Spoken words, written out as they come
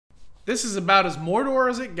This is about as Mordor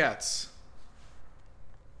as it gets.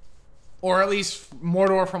 Or at least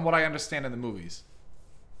Mordor from what I understand in the movies.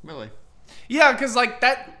 Really? Yeah, because, like,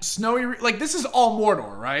 that snowy... Like, this is all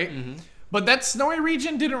Mordor, right? Mm-hmm. But that snowy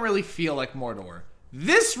region didn't really feel like Mordor.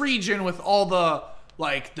 This region with all the,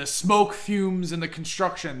 like, the smoke fumes and the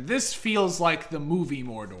construction, this feels like the movie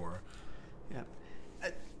Mordor. Yeah.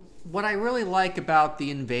 What I really like about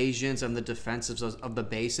the invasions and the defenses of the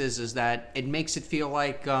bases is that it makes it feel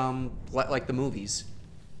like the movies.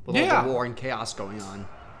 With all the war and chaos going on.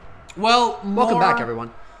 Well, welcome back,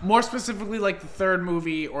 everyone. More specifically, like the third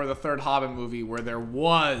movie or the third Hobbit movie, where there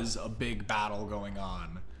was a big battle going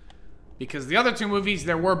on. Because the other two movies,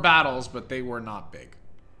 there were battles, but they were not big.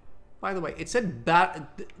 By the way, it said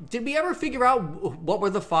did we ever figure out what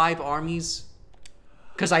were the 5 armies?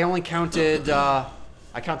 Because I only counted.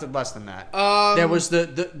 I counted less than that. There was the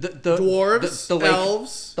dwarves, the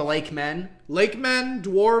elves, the lake men,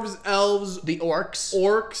 dwarves, elves, the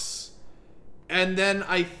orcs, and then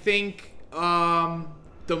I think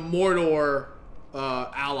the Mordor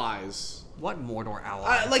allies. What Mordor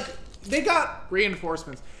allies? Like they got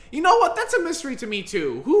reinforcements. You know what? That's a mystery to me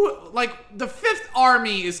too. Who, like, the 5th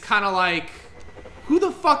Army is kind of like, who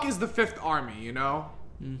the fuck is the 5th Army? You know?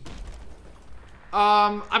 Mm.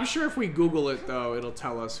 I'm sure if we Google it though, it'll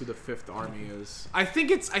tell us who the 5th Army is. I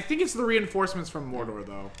think it's the reinforcements from Mordor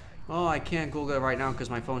though. Oh, I can't Google it right now because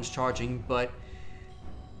my phone's charging. But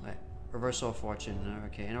reversal of fortune.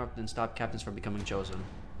 Okay, interrupt and stop captains from becoming chosen.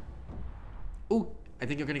 Ooh, I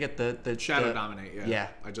think you're gonna get the Shadow Dominate. Yeah. Yeah.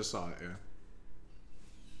 I just saw it. Yeah.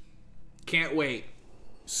 Can't wait.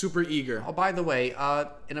 Super eager. Oh, by the way,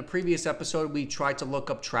 in a previous episode, we tried to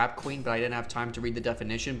look up Trap Queen, but I didn't have time to read the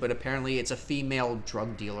definition. But apparently, it's a female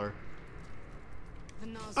drug dealer.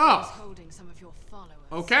 Oh. Holding some of your followers.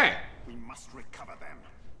 Okay. We must recover them.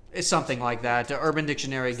 It's something like that. Urban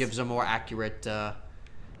Dictionary gives a more accurate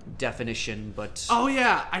definition, but... Oh,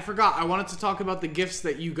 yeah. I forgot. I wanted to talk about the gifts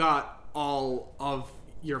that you got all of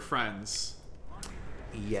your friends.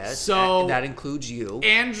 Yes, so that includes you.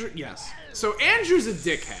 Andrew, yes. So Andrew's a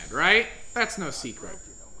dickhead, right? That's no secret.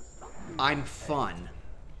 I'm fun.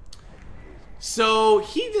 So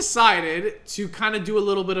he decided to kind of do a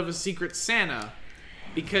little bit of a secret Santa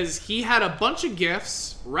because he had a bunch of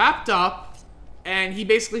gifts wrapped up and he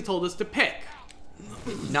basically told us to pick.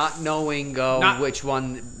 Not knowing which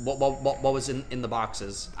one, what was in the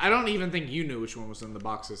boxes. I don't even think you knew which one was in the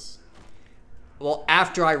boxes. Well,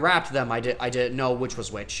 after I wrapped them, I didn't know which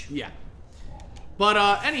was which. Yeah. But,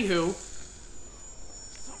 anywho.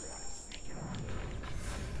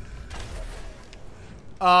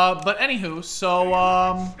 So,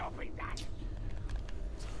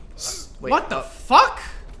 Wait, what the fuck?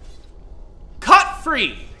 Cut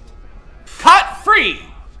free! Cut free!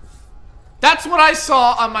 That's what I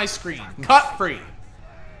saw on my screen. Cut free.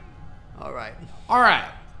 Alright. Alright.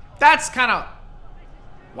 That's kind of...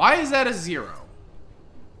 Why is that a 0?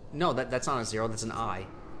 No, that's not a 0, that's an I.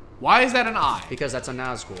 Why is that an I? Because that's a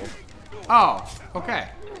Nazgul. Oh, okay.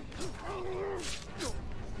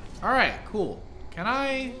 Alright, cool. Can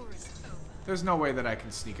I... There's no way that I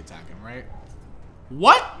can sneak attack him, right?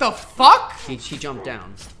 What the fuck? He jumped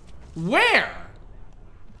down. Where?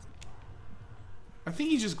 I think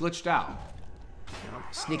he just glitched out.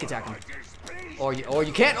 Sneak attack him. Or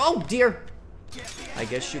you can't. Oh, dear. I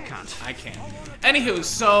guess you can't. I can't. Anywho,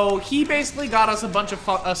 so he basically got us a bunch of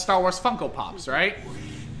Star Wars Funko Pops, right?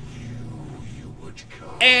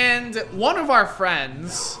 And one of our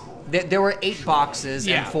friends... There were 8 boxes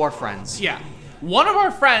and 4 friends. Yeah. One of our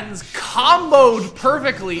friends comboed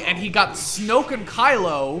perfectly and he got Snoke and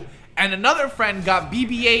Kylo, and another friend got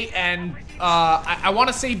BB-8 and I want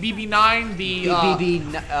to say BB-9, the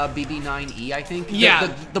BB-9E, I think.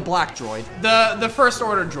 Yeah, the black droid. The First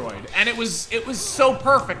Order droid, and it was so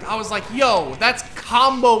perfect. I was like, yo, that's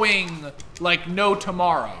comboing like no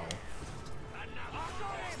tomorrow.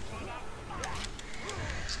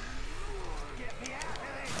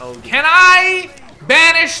 Oh, can I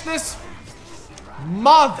banish this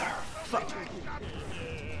motherfucker?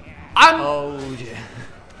 Oh, yeah.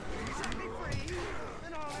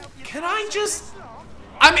 Can I just...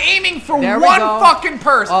 I'm aiming for There one we go. fucking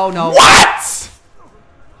person. Oh, no. What?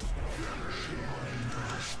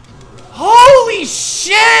 Holy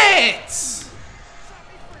shit!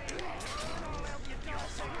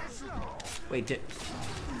 Wait,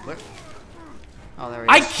 what? Oh, there he is.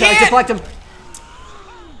 I can't... Deflect him.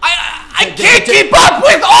 I can't keep up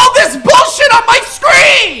with all this bullshit on my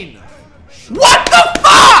screen! What the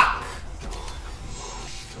fuck?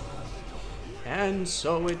 And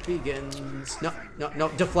so it begins. No,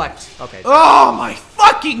 deflect. Okay. Oh my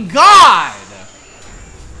fucking god!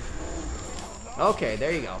 Okay,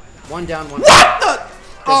 there you go. One down, one. What the?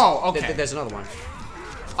 Oh, okay. There's another one.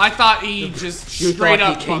 I thought he just straight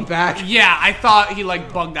up he came back. Yeah, I thought he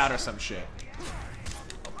like bugged out or some shit.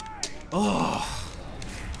 Oh.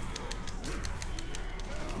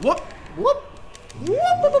 Whoop. Whoop. Whoop.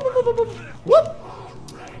 Whoop. Whoop. Whoop. Whoop.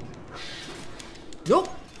 Nope.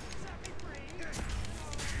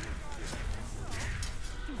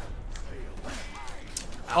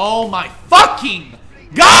 Oh my fucking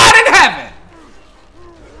God in heaven!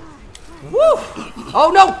 Woo! Oh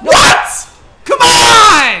no! What? Come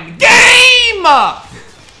on! Game!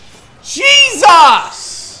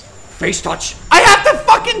 Jesus! Face touch. I have to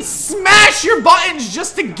fucking smash your buttons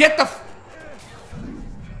just to get the...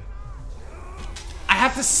 I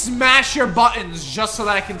have to smash your buttons just so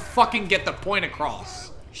that I can fucking get the point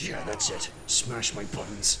across. Yeah, that's it. Smash my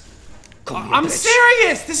buttons. I'm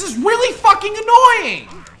serious! This is really fucking annoying!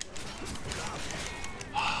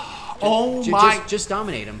 Oh my... Just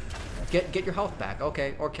dominate him. Get your health back.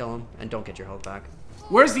 Okay, or kill him. And don't get your health back.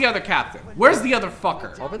 Where's the other captain? Where's the other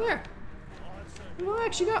fucker? Over there.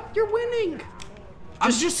 Relax, you're winning.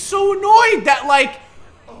 I'm just so annoyed that like...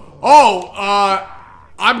 Oh,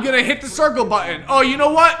 I'm gonna hit the circle button. Oh, you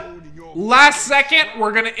know what? Last second,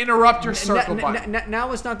 we're gonna interrupt your circle button.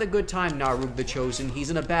 Now is not the good time, Narug the Chosen. He's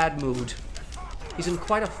in a bad mood. He's in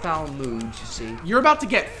quite a foul mood, you see. You're about to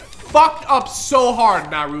get fucked up so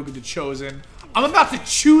hard, Naruga the Chosen. I'm about to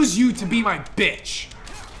choose you to be my bitch.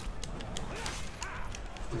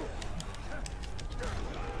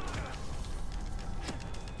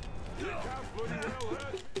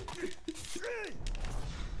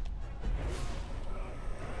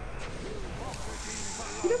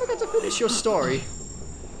 You never got to finish your story.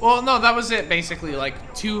 Well, no, that was it, basically.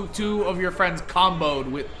 Like, two of your friends comboed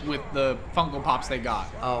with the Funko Pops they got.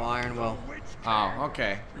 Oh, Iron Will. Oh,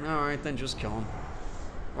 okay. Alright, then just kill him.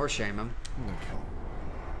 Or shame him. I'm gonna kill him.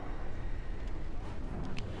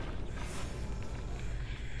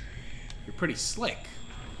 You're pretty slick.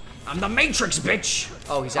 I'm the Matrix, bitch!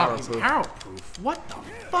 Oh, he's arrow-proof. He's arrow-proof. What the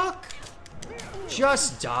fuck?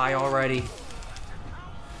 Just die already.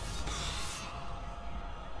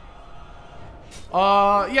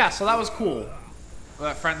 Yeah, so that was cool.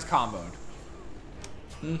 That friends comboed.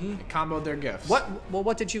 Mm-hmm. They comboed their gifts.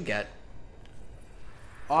 What did you get?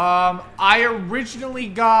 I originally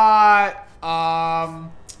got,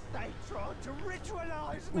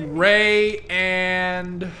 Ray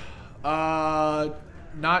and,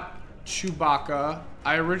 not Chewbacca.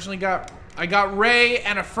 I got Ray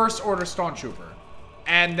and a First Order Stormtrooper.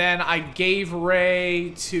 And then I gave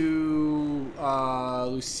Ray to,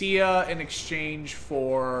 Lucia in exchange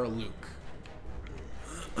for Luke.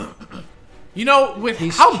 You know, with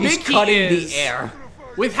how big he is, the air.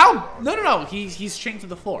 With how no, he's chained to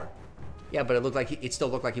the floor. Yeah, but it still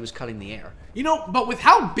looked like he was cutting the air. You know, but with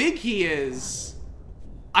how big he is,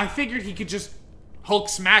 I figured he could just Hulk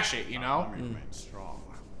smash it. You know. Remains strong,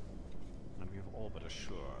 and we have all but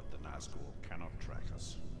assured the Nazgul cannot track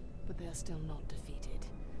us. But they're still not defeated.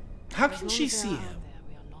 How can she see him?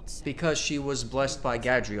 Because she was blessed by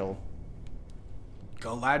Gadriel.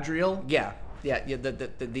 Galadriel? Yeah,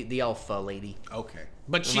 the elf lady. Okay,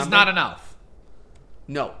 but she's Remember? not an elf.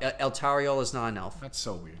 No, Eltariel is not an elf. That's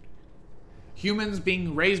so weird. Humans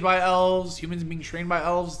being raised by elves, humans being trained by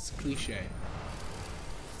elves, it's a cliche.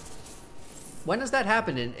 When does that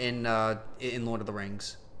happen in Lord of the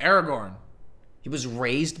Rings? Aragorn. He was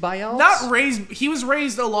raised by elves? Not raised, he was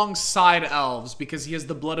raised alongside elves because he has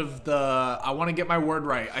the blood of the, I want to get my word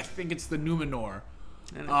right, I think it's the Numenor.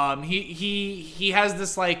 He has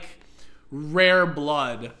this like rare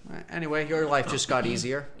blood. Anyway, your life just got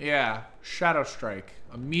easier. Yeah, Shadow Strike.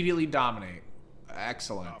 Immediately dominate.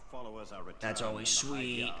 Excellent. That's always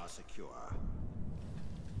sweet.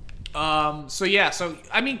 So yeah, so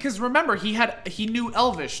I mean, because remember he knew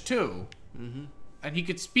Elvish too, and he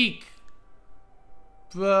could speak.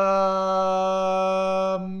 I'm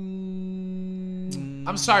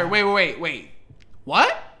sorry. Wait.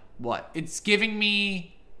 What? What? It's giving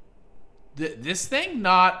me this thing,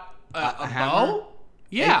 not a hammer? bow.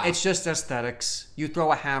 Yeah, It's just aesthetics. You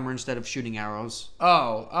throw a hammer instead of shooting arrows.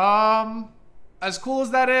 Oh, as cool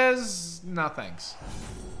as that is, no thanks.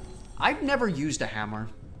 I've never used a hammer.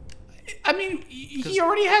 I mean, he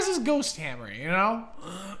already has his ghost hammer, you know?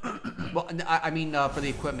 Well, I mean, for the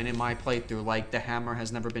equipment in my playthrough, like, the hammer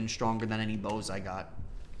has never been stronger than any bows I got.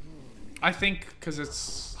 I think because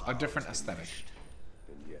it's a different aesthetic.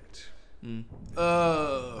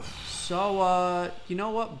 So, you know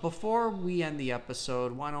what? Before we end the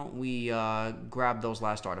episode, why don't we grab those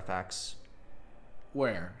last artifacts?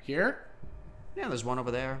 Where? Here? Yeah, there's one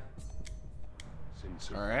over there.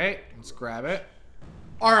 All right, let's grab it.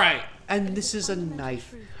 All right. And this is a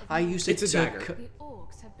knife. I used it It's a to dagger. The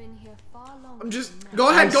orcs have been here far longer. I'm just. than Go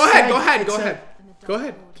man. ahead. Go ahead. Go said ahead. it's Go a- ahead. And the Go Dark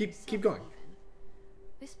ahead. Lord Keep himself going.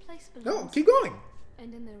 This place No, belongs keep to going. us,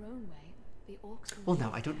 and in their own way, the orcs. Well,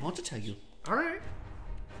 now I don't want to tell you. All right.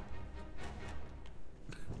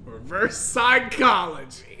 Reverse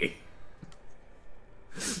psychology.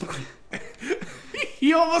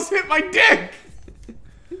 He almost hit my dick.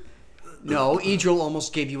 No, Idril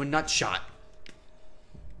almost gave you a nut shot.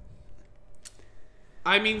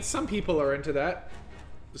 I mean, some people are into that.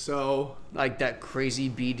 So Like that crazy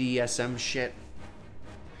BDSM shit.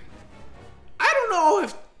 I don't know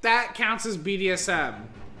if that counts as BDSM,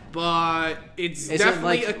 but it's Is it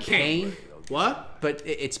definitely like a kink. pain? What? But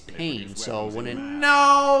it's pain, so when it...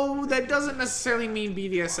 No, that doesn't necessarily mean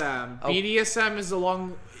BDSM. Oh. BDSM is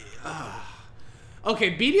along.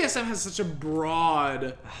 Okay, BDSM has such a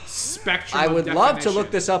broad spectrum. I of would love to definition.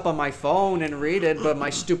 look this up on my phone and read it, but my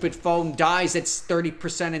stupid phone dies at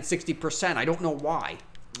 30% and 60%. I don't know why.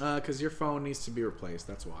 Because your phone needs to be replaced.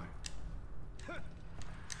 That's why.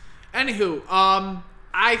 Anywho,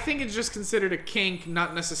 I think it's just considered a kink,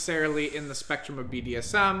 not necessarily in the spectrum of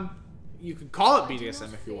BDSM. You could call it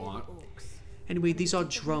BDSM if you want. Anyway, these are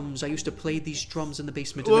drums. I used to play these drums in the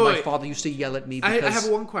basement, and then my Wait. father used to yell at me I because...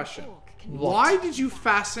 have one question. What? Why did you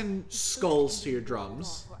fasten skulls to your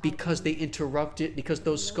drums? Because they interrupted, because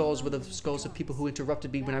those skulls were the skulls of people who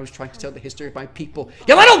interrupted me when I was trying to tell the history of my people.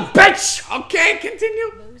 You little bitch! Okay,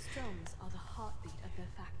 continue. Those drums are the heartbeat of their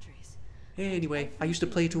factories. Anyway, I used to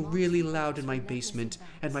play it really loud in my basement,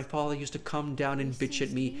 and my father used to come down and bitch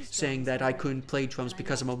at me, saying that I couldn't play drums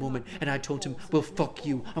because I'm a woman, and I told him, well, fuck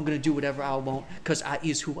you, I'm gonna do whatever I want, cause I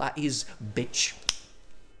is who I is, bitch.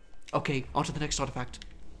 Okay, on to the next artifact.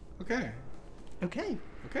 Okay. Okay,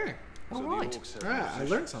 Okay. alright. Alright, I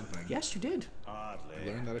learned something. Yes, you did. I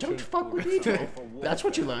learned that I Don't should. fuck with Idril. That's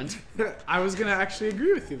what you learned. I was gonna actually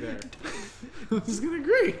agree with you there. I was gonna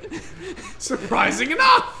agree. Surprising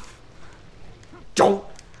enough. Don't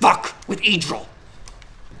fuck with Idril.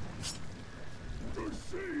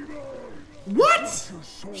 What?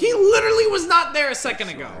 He literally was not there a second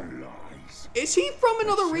ago. Is he from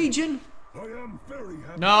another region?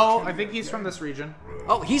 No, I think he's from this region.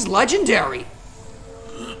 Oh, he's legendary.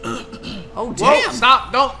 Oh, Whoa, damn.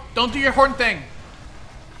 stop. Don't do your horn thing.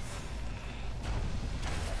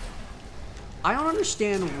 I don't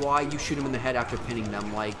understand why you shoot him in the head after pinning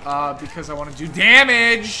them, like, Because I want to do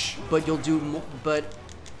damage. but you'll do more, but,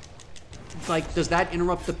 like, does that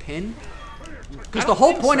interrupt the pin? Because the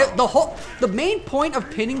whole point of, the main point of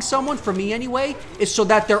pinning someone, for me anyway, is so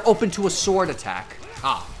that they're open to a sword attack.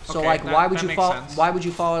 Ah. So, okay, like, that- why would that you makes follow, sense. why would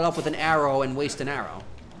you follow it up with an arrow and waste an arrow?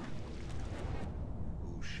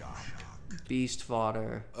 Beast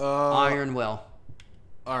fodder. Iron Will.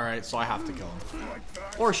 Alright, so I have to kill him.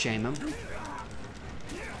 Or shame him.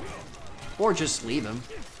 Or just leave him.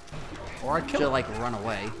 Or I kill To him. like run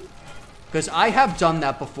away. Because I have done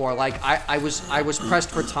that before. Like I was pressed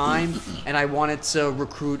for time and I wanted to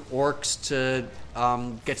recruit orcs to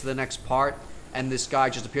get to the next part, and this guy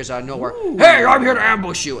just appears out of nowhere. Ooh. Hey, I'm here to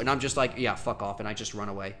ambush you, and I'm just like, yeah, fuck off, and I just run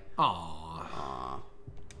away. Aww.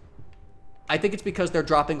 I think it's because they're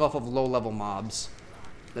dropping off of low level mobs.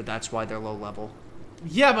 That's why they're low level.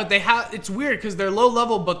 Yeah, but they have. It's weird because they're low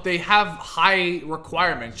level, but they have high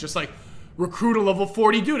requirements. Just like recruit a level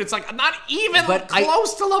 40 dude. It's like I'm not even But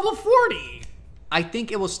close to level 40. I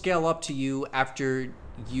think it will scale up to you after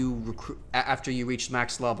you reach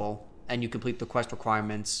max level and you complete the quest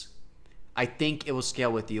requirements. I think it will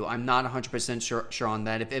scale with you. I'm not 100% sure on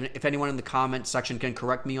that. If anyone in the comment section can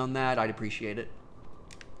correct me on that, I'd appreciate it.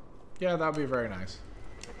 Yeah, that would be very nice.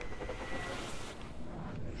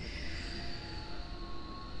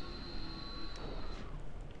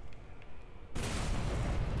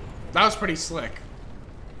 That was pretty slick.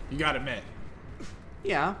 You gotta admit.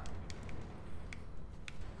 Yeah.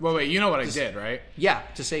 Wait, you know what I did, right? Yeah,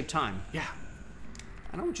 to save time. Yeah.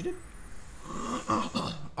 I know what you did.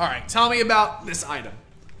 Alright, tell me about this item.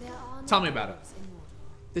 There are no Tell me about it. orcs in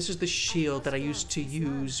Mordor. This is the shield that I used to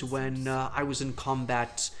use when I was in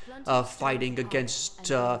combat fighting against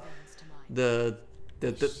the Shield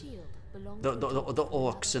belonged to the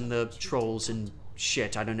orcs and the trolls and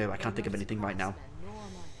shit. I don't know. I can't think of anything right now.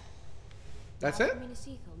 That's it?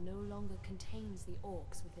 Minisethal no longer contains the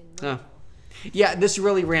orcs within Oh. Mordor. Yeah, this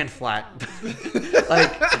really ran flat.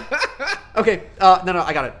 Like, okay, no,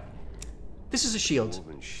 I got it. This is a shield.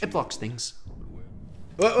 It blocks things.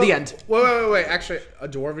 The end. Wait. Actually, a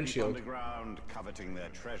dwarven shield. Underground, coveting their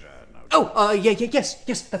treasure. No Oh, yes,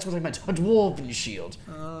 that's what I meant. A dwarven shield.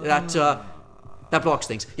 That blocks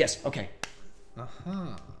things. Yes, okay.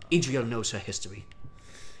 Idril knows her history.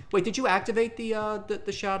 Wait, did you activate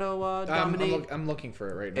the Shadow Dominate? I'm looking for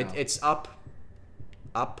it right now. It's up,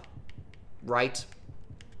 right.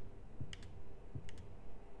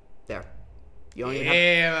 There. You only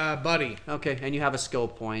have... buddy. Okay, and you have a skill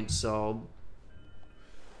point, so...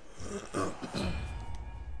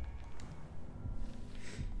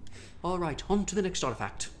 Alright, on to the next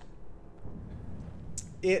artifact.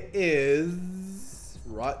 It is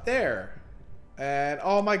right there. And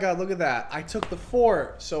oh my god, look at that. I took the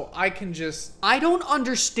fort, so I can just... I don't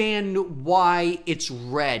understand why it's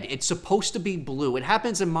red. It's supposed to be blue. It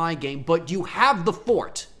happens in my game, but you have the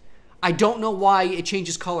fort. I don't know why it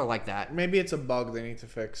changes color like that. Maybe it's a bug they need to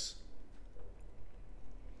fix.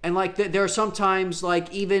 And like there are sometimes,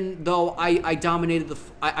 like, even though I dominated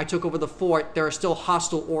I took over the fort, there are still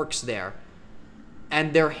hostile orcs there,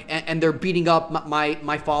 and they're beating up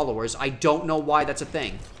my followers. I don't know why that's a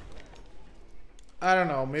thing. I don't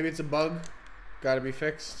know. Maybe it's a bug. Got to be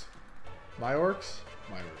fixed. My orcs.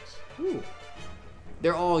 Ooh.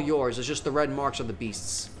 They're all yours. It's just the red marks of the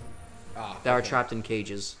beasts that are trapped in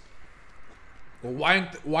cages. Well,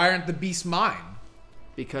 why aren't the beasts mine?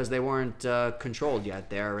 Because they weren't controlled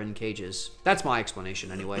yet. They're in cages. That's my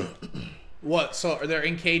explanation, anyway. What? So are they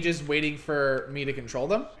in cages waiting for me to control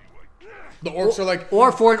them? The orcs are like...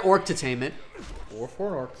 Or for an orc to tame it. Or for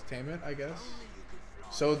an orc to tame it, I guess.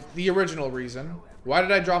 So the original reason. Why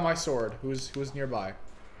did I draw my sword? Who's nearby?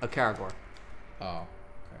 A Caragor. Oh, okay.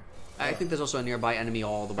 I think there's also a nearby enemy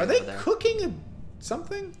all the way Are they over there. cooking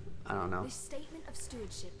something? I don't know. This statement of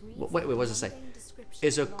stewardship reads Wait, what does it say? mundane description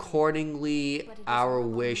Is of life, accordingly but it is our not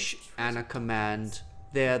wish only and a treasure command.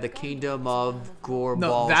 There the kingdom of No,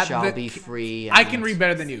 Gorbal shall be free. I can read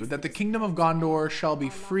better than you. That the kingdom of Gondor shall be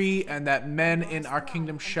free, and that men in our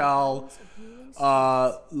kingdom shall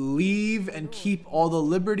leave and keep all the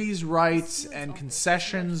liberties, rights, and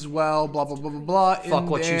concessions. Well, blah blah blah blah blah. Fuck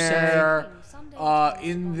what you say.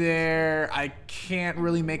 In there, I can't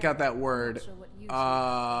really make out that word.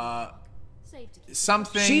 Safe to keep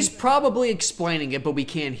Something. She's probably explaining it, but we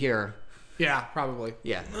can't hear her. Yeah, probably.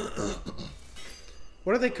 Yeah.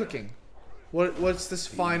 What are they cooking? What's this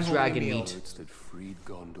fine holy Dragon meal? meat. That freed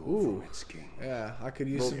Gondor Ooh. from its king. Yeah, I could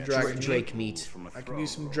use some Well, dragon meat. Drake meat. I can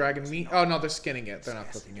use some dragon meat. Oh no, they're skinning it. They're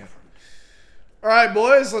not cooking it. All right,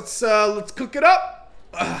 boys, let's cook it up.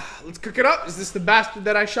 Let's cook it up. Is this the bastard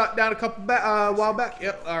that I shot down a while back?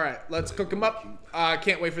 Yep. All right, let's cook him up. I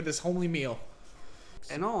can't wait for this homely meal.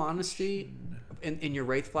 In all honesty, in your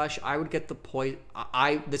Wraith Flesh, I would get the poison.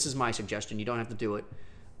 This is my suggestion. You don't have to do it.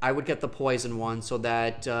 I would get the poison one so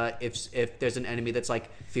that if there's an enemy that's like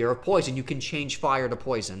fear of poison, you can change fire to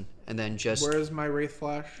poison and then just... Where is my Wraith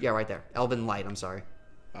Flash? Yeah, right there. Elven Light, I'm sorry.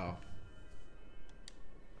 Oh.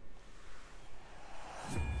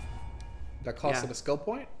 That costs Yeah. it a skill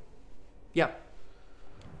point? Yep.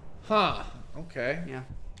 Huh. Okay. Yeah.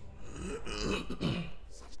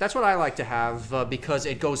 That's what I like to have because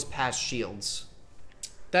it goes past shields.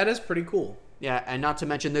 That is pretty cool. Yeah, and not to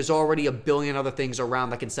mention there's already a billion other things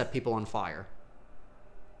around that can set people on fire.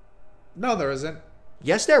 No, there isn't.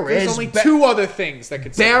 Yes, there There's is. only two other things that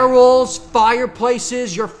could. Barrels,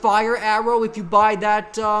 fireplaces, your fire arrow if you buy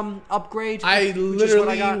that upgrade. I which is what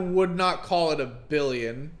literally I got. would not call it a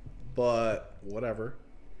billion, but whatever.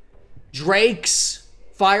 Drakes,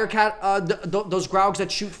 fire cat, those Graugs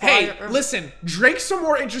that shoot fire. Hey, listen, Drakes are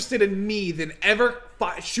more interested in me than ever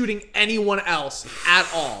shooting anyone else at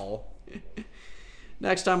all.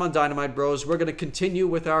 Next time on Dynamite Bros, we're gonna continue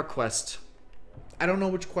with our quest. I don't know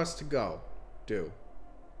which quest to do.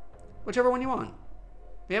 Whichever one you want.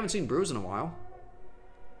 We haven't seen Bruce in a while.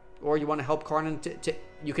 Or you want to help Karnan?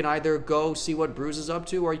 You can either go see what Bruce is up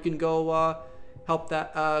to, or you can go help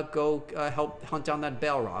help hunt down that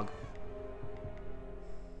Balrog.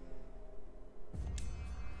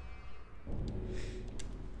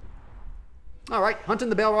 All right, hunting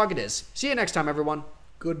the Balrog it is. See you next time, everyone.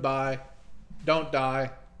 Goodbye. Don't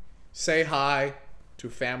die. Say hi to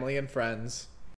family and friends.